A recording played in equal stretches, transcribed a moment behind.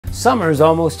Summer's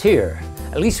almost here,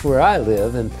 at least where I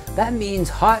live, and that means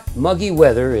hot, muggy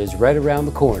weather is right around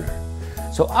the corner.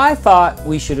 So I thought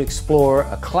we should explore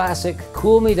a classic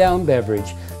cool-me-down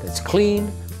beverage that's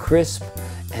clean, crisp,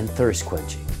 and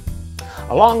thirst-quenching.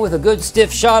 Along with a good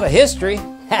stiff shot of history.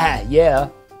 Ha, yeah.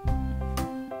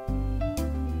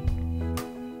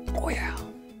 Oh yeah.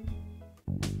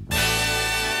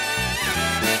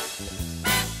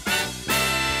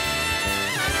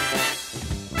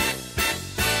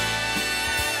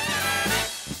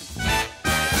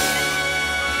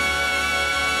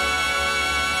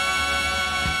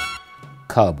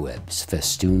 Cobwebs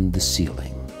festooned the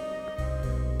ceiling.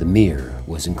 The mirror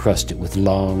was encrusted with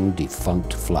long,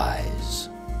 defunct flies.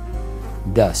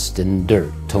 Dust and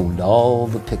dirt toned all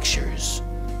the pictures.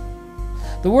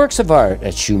 The works of art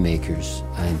at shoemakers,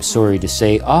 I am sorry to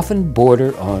say, often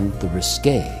border on the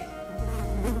risque.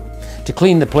 To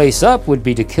clean the place up would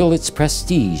be to kill its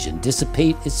prestige and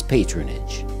dissipate its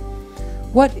patronage.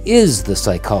 What is the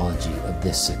psychology of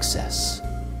this success?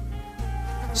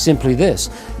 Simply this: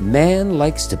 man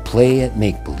likes to play at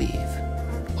make-believe.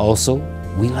 Also,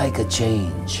 we like a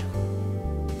change.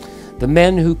 The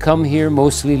men who come here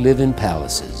mostly live in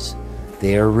palaces.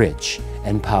 They are rich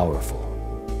and powerful.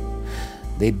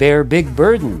 They bear big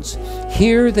burdens.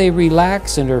 Here they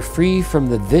relax and are free from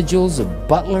the vigils of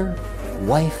butler,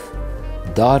 wife,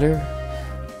 daughter,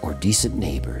 or decent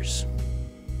neighbors.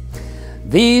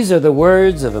 These are the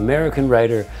words of American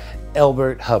writer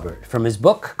Elbert Hubbard from his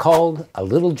book called A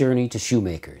Little Journey to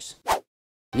Shoemakers.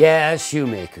 Yeah,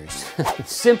 shoemakers.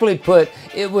 Simply put,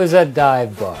 it was a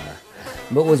dive bar,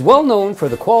 but was well known for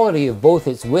the quality of both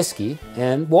its whiskey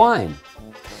and wine.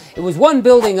 It was one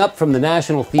building up from the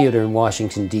National Theater in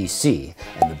Washington, D.C.,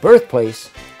 and the birthplace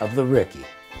of the Rickey.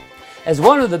 As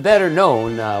one of the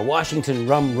better-known Washington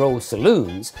Rum Row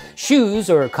saloons,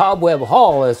 Shoes, or Cobweb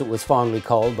Hall as it was fondly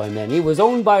called by many, was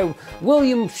owned by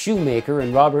William Shoemaker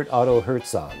and Robert Otto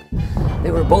Herzog. They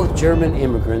were both German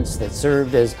immigrants that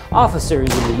served as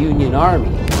officers in the Union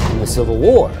Army in the Civil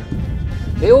War.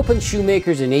 They opened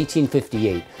Shoemakers in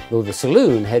 1858, though the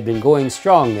saloon had been going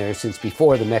strong there since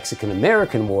before the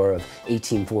Mexican-American War of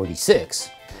 1846.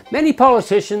 Many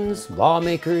politicians,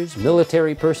 lawmakers,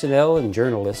 military personnel, and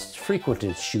journalists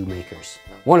frequented Shoemakers.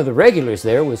 One of the regulars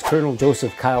there was Colonel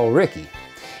Joseph Kyle Rickey.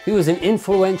 He was an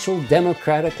influential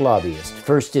Democratic lobbyist,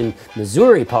 first in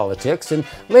Missouri politics and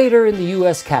later in the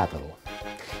U.S. Capitol.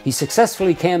 He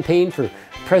successfully campaigned for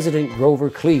President Grover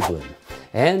Cleveland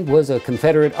and was a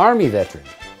Confederate Army veteran.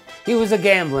 He was a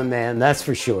gambling man, that's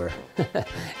for sure,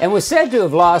 and was said to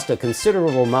have lost a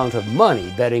considerable amount of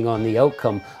money betting on the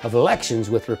outcome of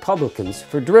elections with Republicans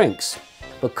for drinks.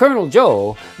 But Colonel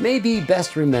Joe may be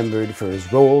best remembered for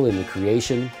his role in the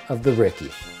creation of the Rickey.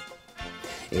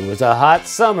 It was a hot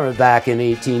summer back in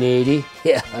 1880.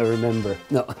 Yeah, I remember.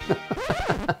 No.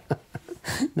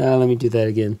 No, let me do that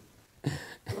again.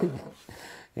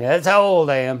 Yeah, that's how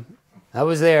old I am. I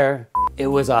was there. It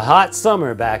was a hot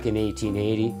summer back in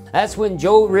 1880. That's when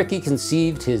Joe Rickey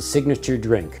conceived his signature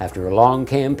drink after a long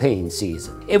campaign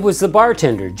season. It was the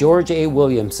bartender, George A.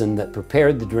 Williamson, that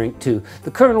prepared the drink to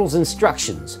the Colonel's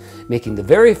instructions, making the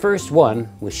very first one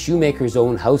with Shoemaker's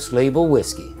own house label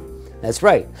whiskey. That's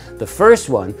right, the first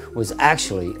one was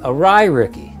actually a rye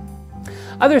Rickey.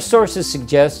 Other sources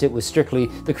suggest it was strictly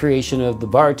the creation of the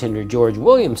bartender George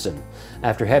Williamson,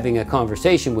 after having a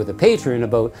conversation with a patron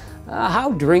about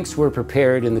how drinks were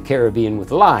prepared in the Caribbean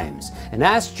with limes, and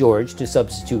asked George to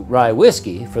substitute rye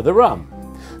whiskey for the rum.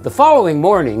 The following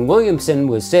morning, Williamson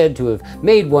was said to have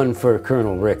made one for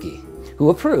Colonel Rickey, who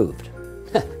approved.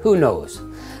 Who knows?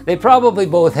 They probably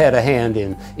both had a hand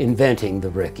in inventing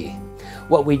the Rickey.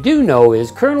 What we do know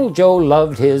is Colonel Joe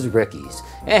loved his Rickeys,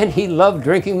 and he loved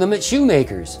drinking them at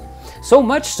Shoemakers. So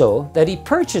much so that he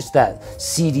purchased that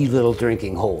seedy little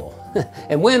drinking hole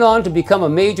and went on to become a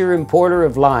major importer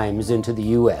of limes into the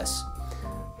U.S.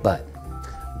 But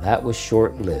that was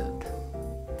short-lived,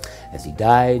 as he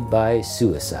died by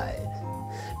suicide,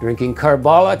 drinking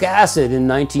carbolic acid in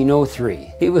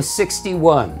 1903. He was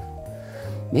 61.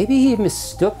 Maybe he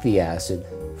mistook the acid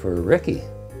for a Rickey.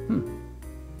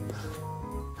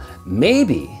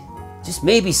 Maybe, just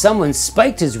maybe, someone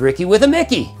spiked his Rickey with a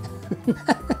Mickey.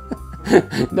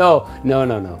 No.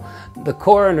 The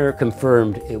coroner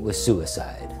confirmed it was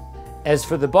suicide. As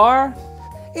for the bar,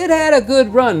 it had a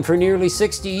good run for nearly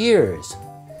 60 years,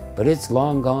 but it's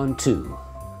long gone too,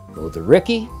 though the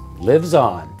Rickey lives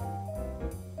on.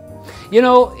 You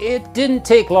know, it didn't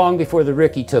take long before the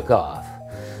Rickey took off.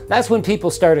 That's when people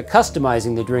started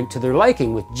customizing the drink to their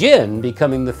liking, with gin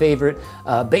becoming the favorite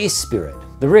base spirit.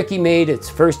 The Rickey made its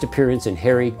first appearance in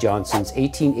Harry Johnson's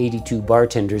 1882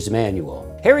 Bartender's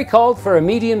Manual. Harry called for a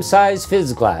medium-sized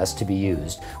fizz glass to be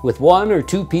used, with 1 or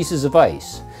 2 pieces of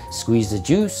ice. Squeeze the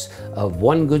juice of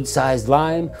 1 good-sized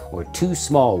lime or 2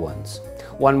 small ones.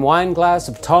 1 wine glass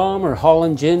of Tom or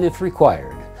Holland gin if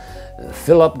required.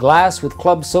 Fill up glass with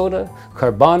club soda,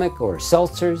 carbonic or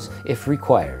seltzers if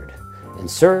required, and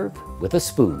serve with a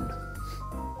spoon.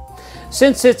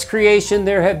 Since its creation,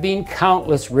 there have been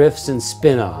countless riffs and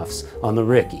spin-offs on the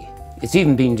Rickey. It's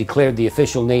even been declared the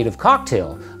official native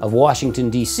cocktail of Washington,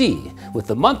 D.C., with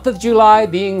the month of July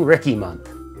being Rickey Month.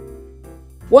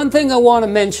 One thing I want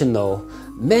to mention though,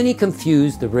 many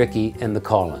confuse the Rickey and the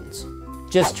Collins.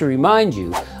 Just to remind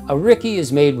you, a Rickey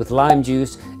is made with lime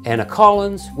juice and a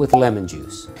Collins with lemon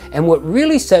juice. And what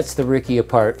really sets the Rickey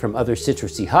apart from other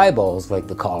citrusy highballs like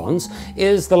the Collins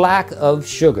is the lack of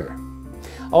sugar.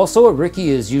 Also, a Rickey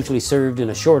is usually served in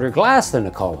a shorter glass than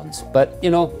a Collins, but you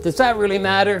know, does that really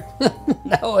matter?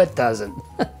 No, it doesn't.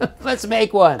 Let's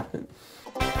make one.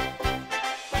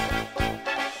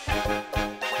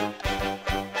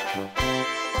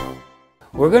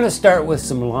 We're going to start with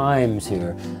some limes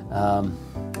here.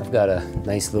 I've got a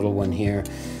nice little one here.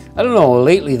 I don't know,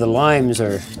 lately the limes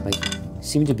are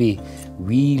seem to be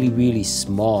really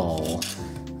small.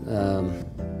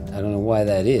 I don't know why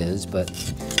that is, but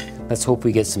let's hope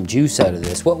we get some juice out of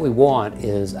this. What we want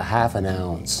is a 1/2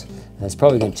 ounce. That's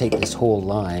probably going to take this whole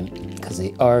lime because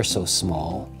they are so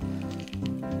small.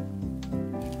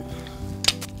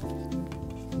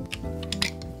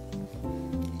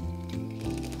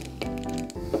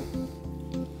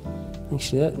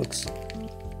 Actually, that looks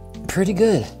pretty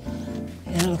good.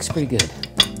 Yeah, it looks pretty good.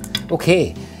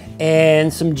 Okay,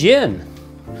 and some gin.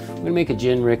 I'm gonna make a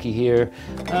gin Rickey here.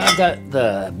 I've got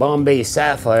the Bombay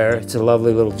Sapphire. It's a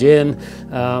lovely little gin.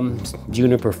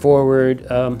 Juniper forward.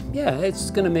 Yeah, it's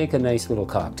gonna make a nice little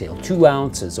cocktail. 2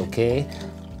 ounces, okay?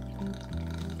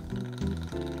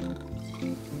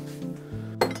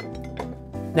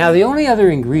 Now the only other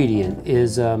ingredient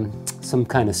is some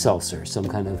kind of seltzer, some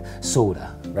kind of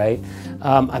soda, right?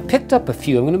 I picked up a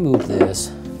few. I'm gonna move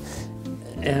this.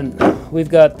 And we've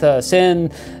got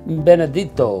San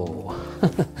Benedetto.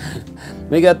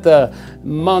 We got the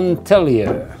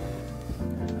Montelier,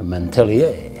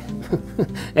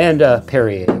 and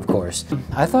Perrier, of course.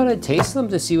 I thought I'd taste them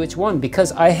to see which one,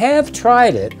 because I have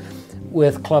tried it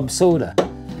with club soda,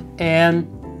 and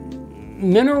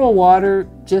mineral water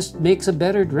just makes a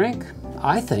better drink,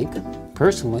 I think,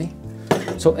 personally.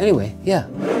 So anyway, yeah,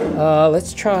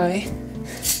 let's try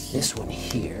this one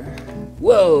here.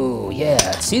 Whoa,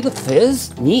 yeah, see the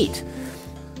fizz? Neat.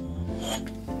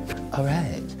 All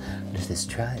right, let's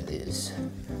try this.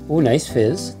 Oh, nice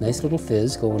fizz, nice little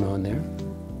fizz going on there.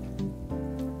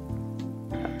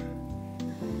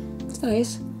 It's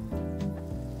nice.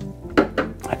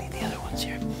 I need the other ones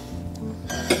here.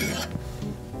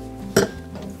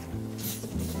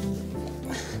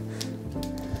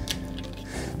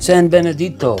 San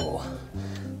Benedetto.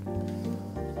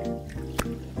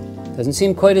 Doesn't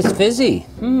seem quite as fizzy.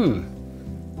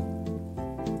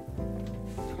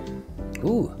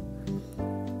 Ooh.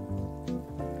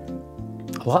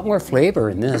 A lot more flavor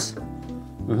in this.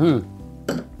 And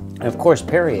of course,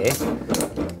 Perrier.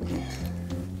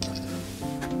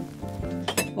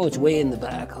 Oh, it's way in the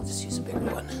back. I'll just use a bigger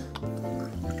one.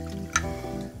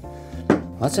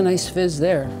 Lots of nice fizz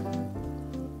there.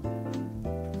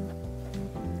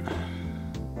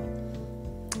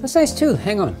 That's nice too.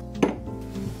 Hang on.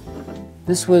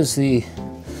 This was the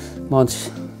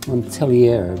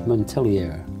Montelier,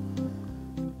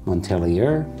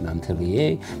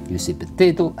 you say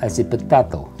potato, I say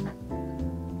potato.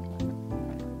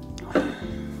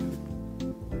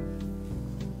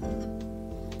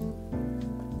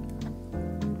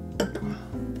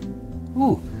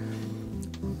 Ooh,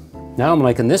 now I'm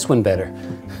liking this one better.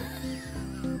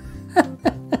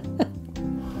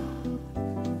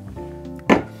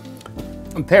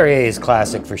 Perrier is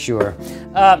classic for sure.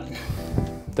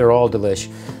 They're all delish.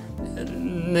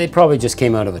 They probably just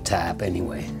came out of a tap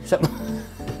anyway. So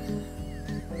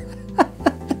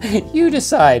you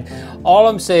decide. All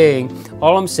I'm saying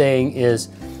is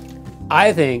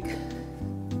I think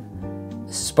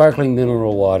sparkling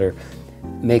mineral water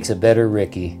makes a better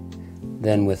Rickey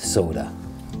than with soda.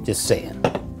 Just saying.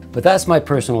 But that's my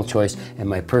personal choice and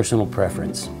my personal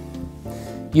preference.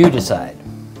 You decide.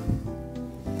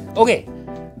 Okay,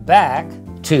 back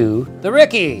to the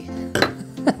Rickey.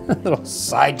 A little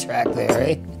sidetrack there,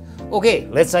 eh? Okay,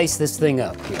 let's ice this thing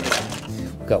up here.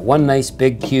 We've got one nice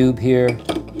big cube here,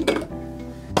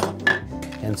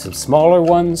 and some smaller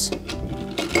ones.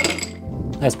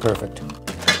 That's perfect.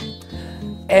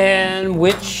 And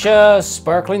which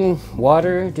sparkling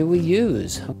water do we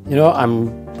use? You know,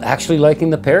 I'm actually liking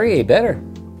the Perrier better.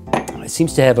 It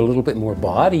seems to have a little bit more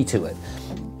body to it.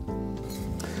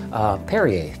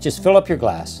 Perrier, just fill up your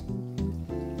glass.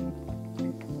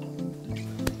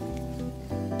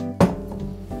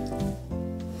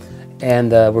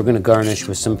 And we're going to garnish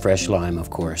with some fresh lime, of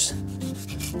course.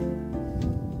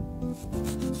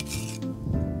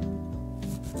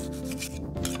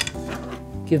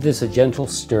 Give this a gentle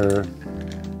stir.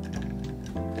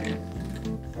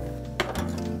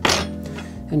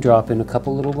 And drop in a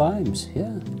couple little limes.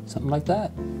 Yeah, something like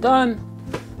that. Done!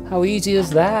 How easy is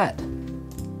that?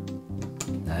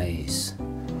 Nice.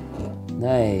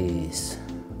 Nice.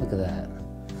 Look at that.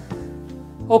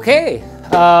 Okay,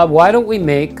 why don't we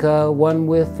make one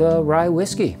with rye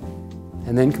whiskey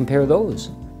and then compare those.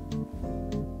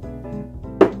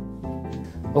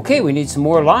 Okay, we need some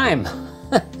more lime.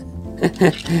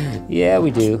 Yeah,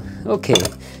 we do. Okay,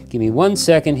 give me 1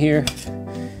 second here.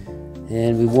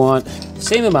 And we want,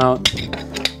 same amount,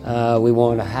 we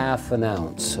want a ½ an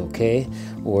ounce, okay?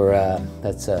 Or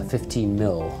that's 15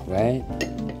 mil, right?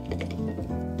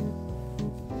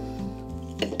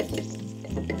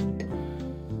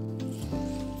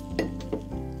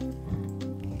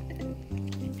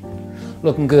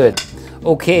 Looking good.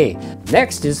 Okay,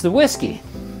 next is the whiskey.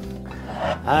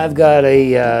 I've got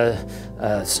a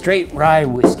straight rye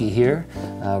whiskey here,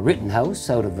 Rittenhouse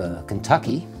out of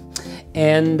Kentucky.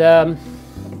 And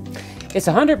it's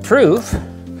 100 proof,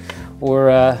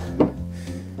 or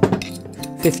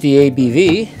 50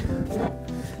 ABV,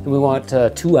 and we want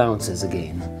 2 ounces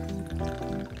again.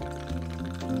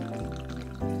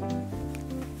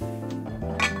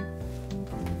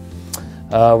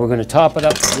 We're going to top it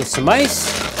up with some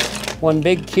ice, 1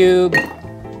 big cube,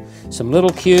 some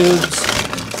little cubes,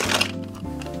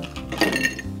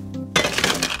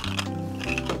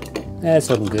 that's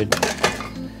looking good.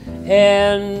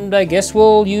 And I guess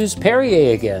we'll use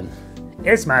Perrier again.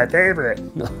 It's my favorite.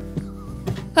 No,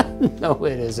 no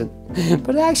it isn't.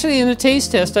 But actually in the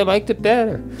taste test I liked it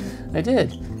better. I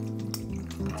did.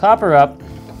 Top her up.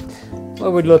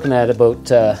 Well, we're looking at about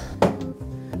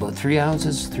 3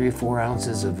 ounces, 3 or 4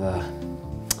 ounces of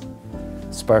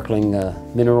sparkling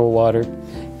mineral water.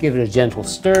 Give it a gentle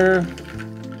stir.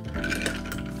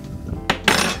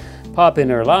 Pop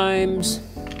in our limes.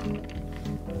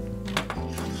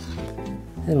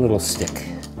 And a little stick,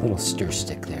 a little stir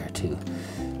stick there too.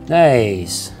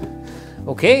 Nice.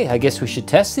 Okay, I guess we should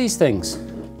test these things.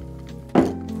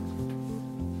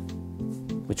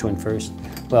 Which one first?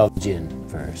 Well, gin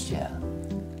first, yeah.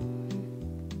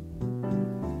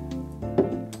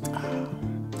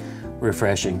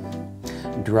 Refreshing,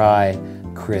 dry,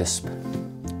 crisp.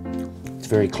 It's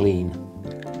very clean.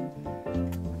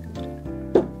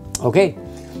 Okay,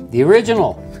 the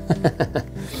original.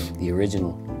 The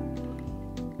original.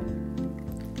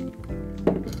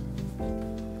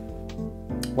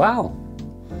 Wow,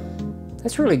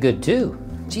 that's really good too.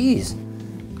 Jeez,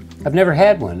 I've never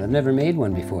had one. I've never made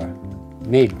one before.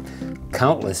 Made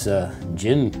countless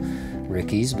gin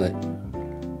Rickeys, but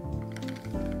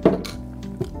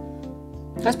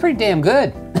that's pretty damn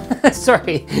good.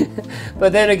 Sorry,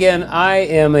 but then again, I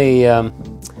am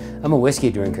I'm a whiskey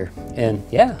drinker, and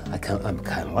yeah, I'm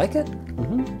kind of like it.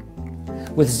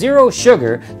 With 0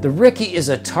 sugar, the Rickey is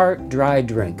a tart, dry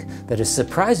drink that is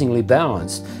surprisingly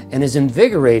balanced and is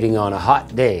invigorating on a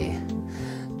hot day.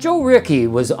 Joe Rickey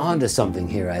was onto something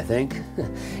here, I think.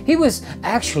 He was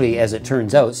actually, as it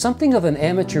turns out, something of an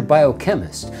amateur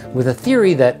biochemist with a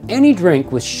theory that any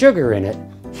drink with sugar in it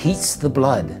heats the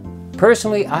blood.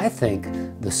 Personally, I think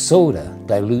the soda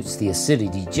dilutes the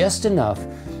acidity just enough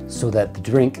so that the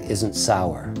drink isn't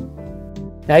sour.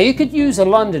 Now you could use a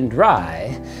London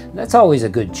Dry. That's always a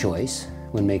good choice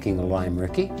when making a Lime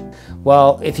Rickey.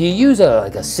 Well, if you use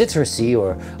like a citrusy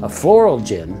or a floral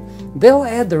gin, they'll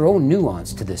add their own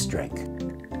nuance to this drink.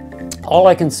 All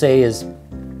I can say is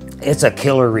it's a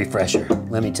killer refresher,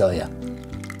 let me tell you.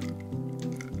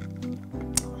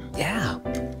 Yeah,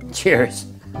 cheers.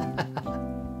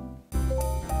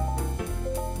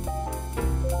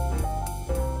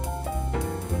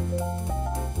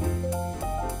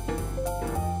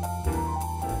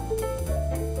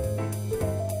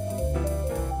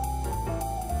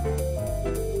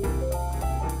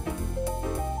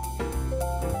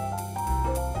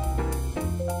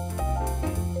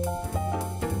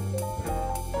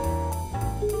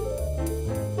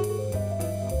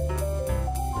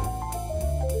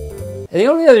 And the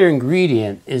only other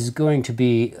ingredient is going to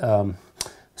be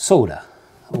soda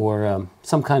or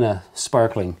some kind of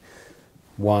sparkling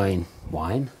wine.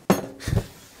 Wine?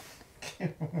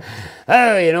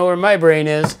 Oh, you know where my brain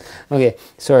is. Okay,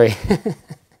 sorry.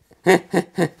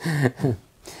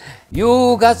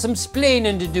 You got some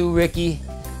splaining to do, Ricky.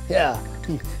 Yeah,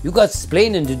 you got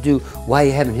splaining to do why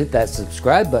you haven't hit that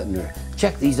subscribe button or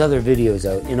check these other videos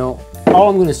out. You know, all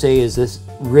I'm gonna say is this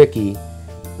Ricky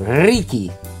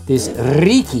is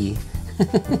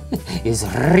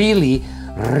really,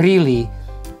 really,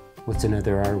 what's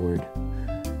another R word?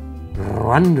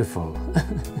 Wonderful.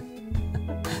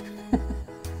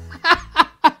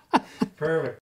 Perfect.